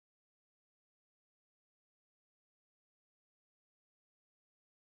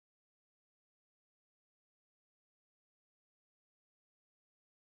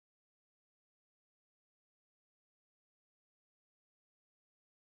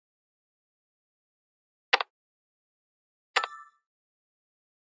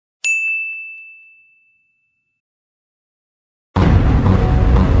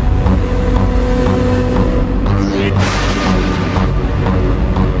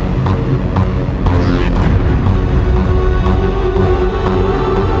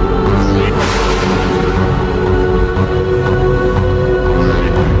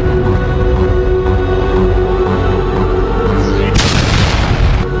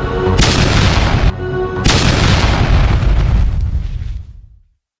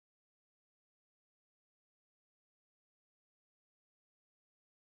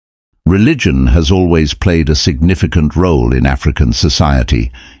Religion has always played a significant role in African society,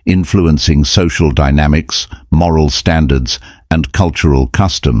 influencing social dynamics, moral standards, and cultural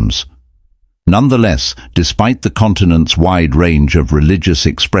customs. Nonetheless, despite the continent's wide range of religious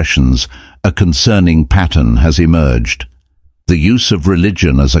expressions, a concerning pattern has emerged: the use of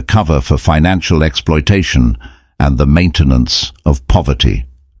religion as a cover for financial exploitation and the maintenance of poverty.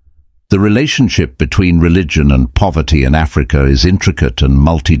 The relationship between religion and poverty in Africa is intricate and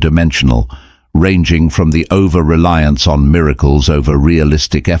multidimensional, ranging from the over-reliance on miracles over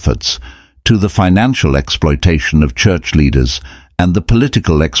realistic efforts to the financial exploitation of church leaders and the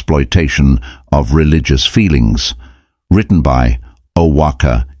political exploitation of religious feelings. Written by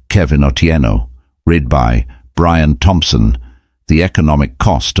Owaka Kevin Otieno, read by Brian Thompson. The Economic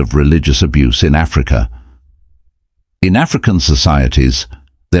Cost of Religious Abuse in Africa. In African societies,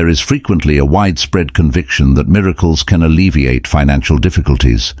 there is frequently a widespread conviction that miracles can alleviate financial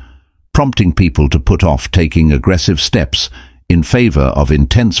difficulties, prompting people to put off taking aggressive steps in favor of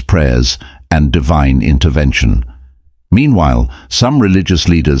intense prayers and divine intervention. Meanwhile, some religious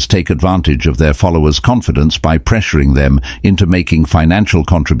leaders take advantage of their followers' confidence by pressuring them into making financial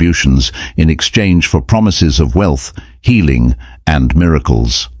contributions in exchange for promises of wealth, healing, and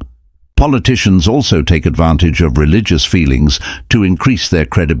miracles. Politicians also take advantage of religious feelings to increase their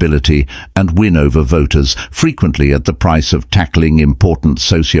credibility and win over voters, frequently at the price of tackling important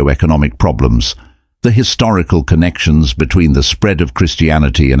socio-economic problems. The historical connections between the spread of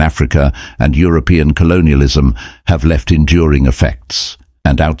Christianity in Africa and European colonialism have left enduring effects,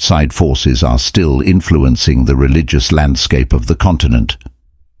 and outside forces are still influencing the religious landscape of the continent.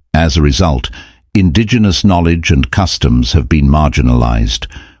 As a result, indigenous knowledge and customs have been marginalized,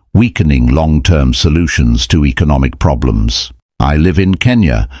 weakening long-term solutions to economic problems. I live in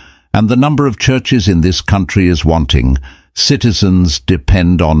Kenya, and the number of churches in this country is wanting. Citizens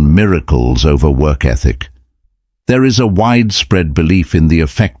depend on miracles over work ethic. There is a widespread belief in the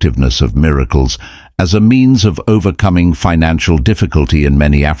effectiveness of miracles as a means of overcoming financial difficulty in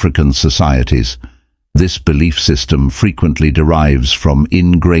many African societies. This belief system frequently derives from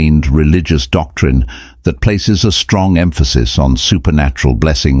ingrained religious doctrine that places a strong emphasis on supernatural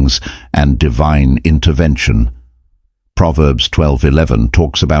blessings and divine intervention. Proverbs 12:11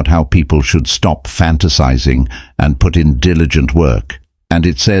 talks about how people should stop fantasizing and put in diligent work, and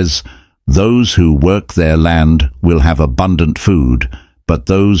it says, "Those who work their land will have abundant food, but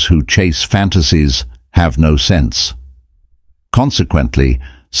those who chase fantasies have no sense." Consequently,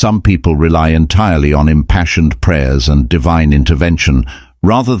 some people rely entirely on impassioned prayers and divine intervention,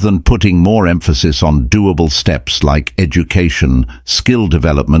 rather than putting more emphasis on doable steps like education, skill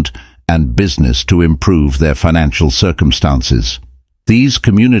development, and business to improve their financial circumstances. These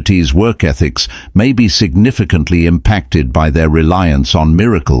communities' work ethics may be significantly impacted by their reliance on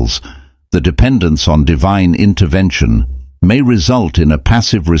miracles. The dependence on divine intervention may result in a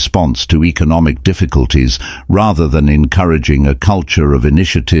passive response to economic difficulties rather than encouraging a culture of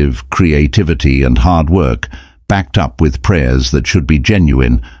initiative, creativity, and hard work, backed up with prayers that should be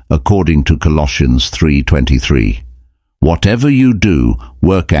genuine, according to Colossians 3:23. "Whatever you do,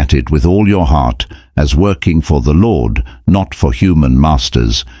 work at it with all your heart, as working for the Lord, not for human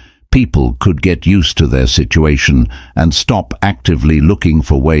masters." People could get used to their situation and stop actively looking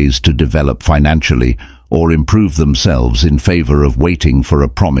for ways to develop financially or improve themselves in favor of waiting for a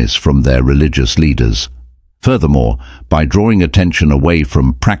promise from their religious leaders. Furthermore, by drawing attention away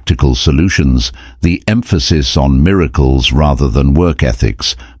from practical solutions, the emphasis on miracles rather than work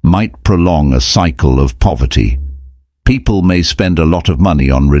ethics might prolong a cycle of poverty. People may spend a lot of money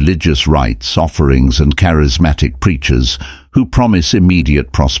on religious rites, offerings, and charismatic preachers who promise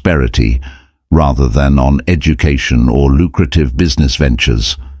immediate prosperity, rather than on education or lucrative business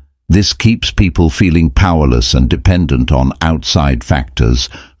ventures. This keeps people feeling powerless and dependent on outside factors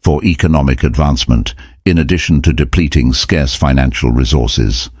for economic advancement, in addition to depleting scarce financial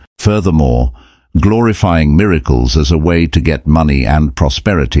resources. Furthermore, glorifying miracles as a way to get money and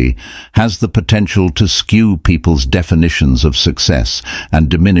prosperity has the potential to skew people's definitions of success and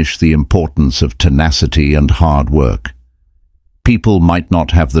diminish the importance of tenacity and hard work. People might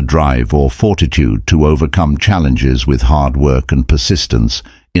not have the drive or fortitude to overcome challenges with hard work and persistence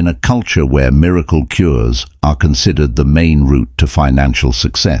in a culture where miracle cures are considered the main route to financial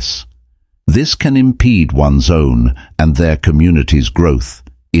success. This can impede one's own and their community's growth,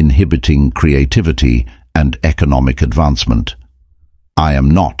 inhibiting creativity and economic advancement. I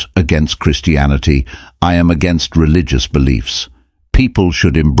am not against Christianity. I am against religious beliefs. People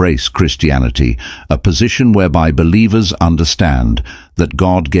should embrace Christianity, a position whereby believers understand that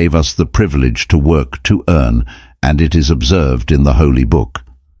God gave us the privilege to work to earn, and it is observed in the Holy Book.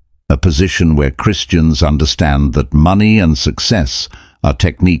 a position where Christians understand that money and success are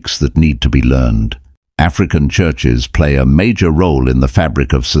techniques that need to be learned. African churches play a major role in the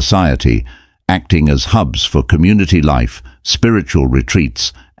fabric of society, acting as hubs for community life, spiritual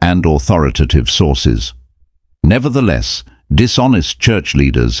retreats, and authoritative sources. Nevertheless, dishonest church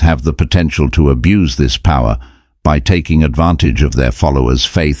leaders have the potential to abuse this power by taking advantage of their followers'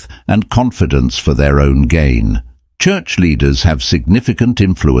 faith and confidence for their own gain. Church leaders have significant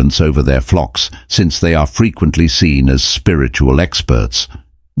influence over their flocks since they are frequently seen as spiritual experts.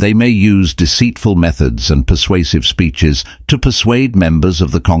 They may use deceitful methods and persuasive speeches to persuade members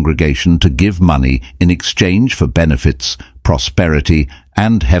of the congregation to give money in exchange for benefits, prosperity,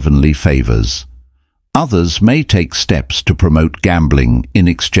 and heavenly favors. Others may take steps to promote gambling in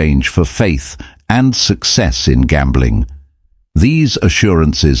exchange for faith and success in gambling. These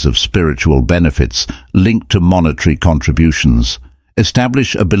assurances of spiritual benefits linked to monetary contributions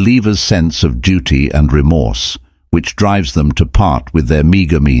establish a believer's sense of duty and remorse, which drives them to part with their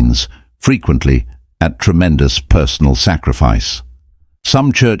meager means, frequently at tremendous personal sacrifice.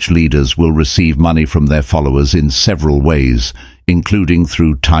 Some church leaders will receive money from their followers in several ways, including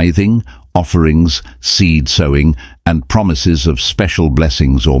through tithing, offerings, seed sowing, and promises of special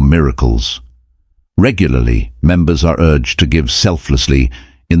blessings or miracles. Regularly, members are urged to give selflessly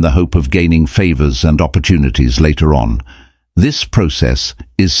in the hope of gaining favors and opportunities later on. This process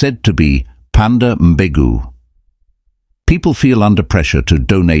is said to be panda mbegu. People feel under pressure to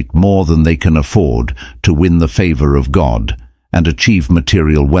donate more than they can afford to win the favor of God and achieve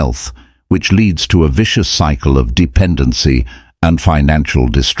material wealth, which leads to a vicious cycle of dependency and financial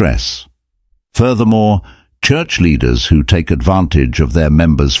distress. Furthermore, church leaders who take advantage of their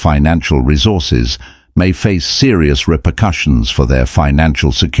members' financial resources may face serious repercussions for their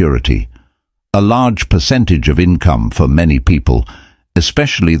financial security. A large percentage of income for many people,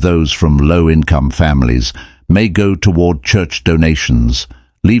 especially those from low-income families, may go toward church donations,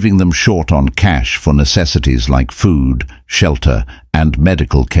 leaving them short on cash for necessities like food, shelter, and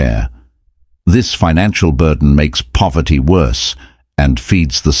medical care. This financial burden makes poverty worse and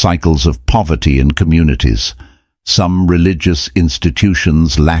feeds the cycles of poverty in communities. Some religious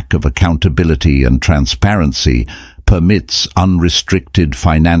institutions' lack of accountability and transparency permits unrestricted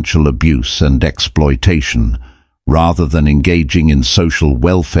financial abuse and exploitation. Rather than engaging in social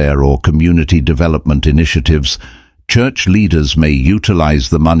welfare or community development initiatives, church leaders may utilize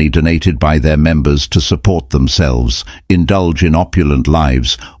the money donated by their members to support themselves, indulge in opulent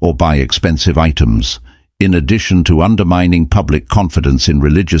lives, or buy expensive items. In addition to undermining public confidence in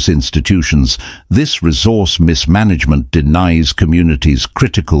religious institutions, this resource mismanagement denies communities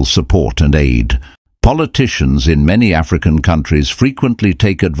critical support and aid. Politicians in many African countries frequently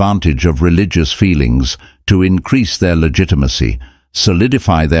take advantage of religious feelings to increase their legitimacy,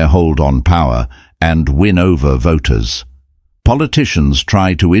 solidify their hold on power, and win over voters. Politicians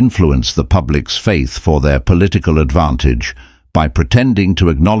try to influence the public's faith for their political advantage by pretending to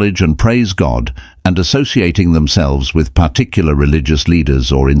acknowledge and praise God and associating themselves with particular religious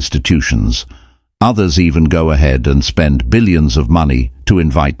leaders or institutions. Others even go ahead and spend billions of money to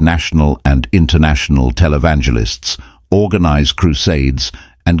invite national and international televangelists, organize crusades,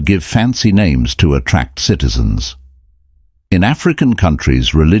 and give fancy names to attract citizens. In African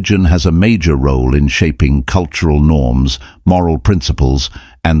countries, religion has a major role in shaping cultural norms, moral principles,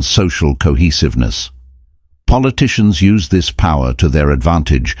 and social cohesiveness. Politicians use this power to their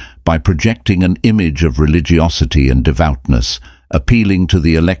advantage by projecting an image of religiosity and devoutness, appealing to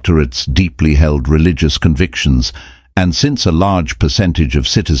the electorate's deeply held religious convictions, and since a large percentage of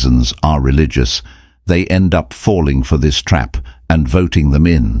citizens are religious, they end up falling for this trap and voting them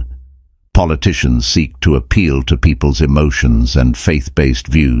in. Politicians seek to appeal to people's emotions and faith-based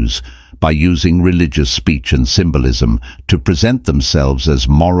views by using religious speech and symbolism to present themselves as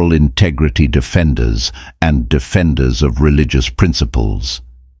moral integrity defenders and defenders of religious principles.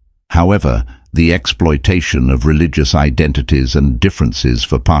 However, the exploitation of religious identities and differences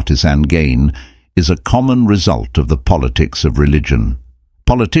for partisan gain is a common result of the politics of religion.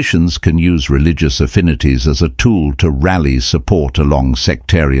 Politicians can use religious affinities as a tool to rally support along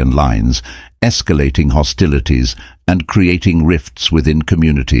sectarian lines, escalating hostilities and creating rifts within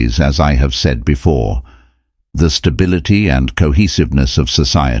communities, as I have said before. The stability and cohesiveness of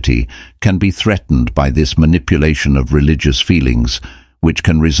society can be threatened by this manipulation of religious feelings, which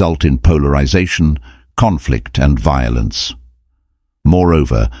can result in polarization, conflict, and violence.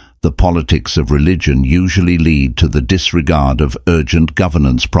 Moreover, the politics of religion usually lead to the disregard of urgent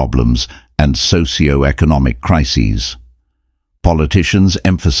governance problems and socio-economic crises. Politicians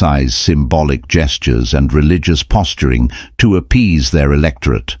emphasize symbolic gestures and religious posturing to appease their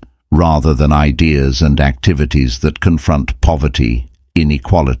electorate, rather than ideas and activities that confront poverty,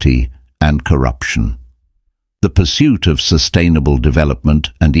 inequality, and corruption. The pursuit of sustainable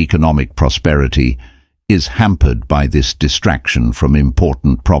development and economic prosperity is hampered by this distraction from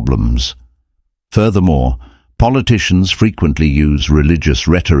important problems. Furthermore, politicians frequently use religious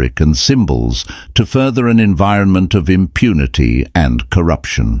rhetoric and symbols to further an environment of impunity and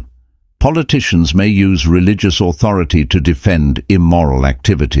corruption. Politicians may use religious authority to defend immoral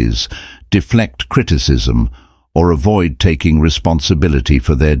activities, deflect criticism, or avoid taking responsibility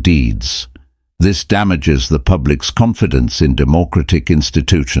for their deeds. This damages the public's confidence in democratic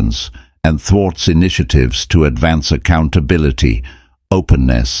institutions and thwarts initiatives to advance accountability,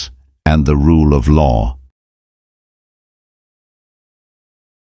 openness, and the rule of law.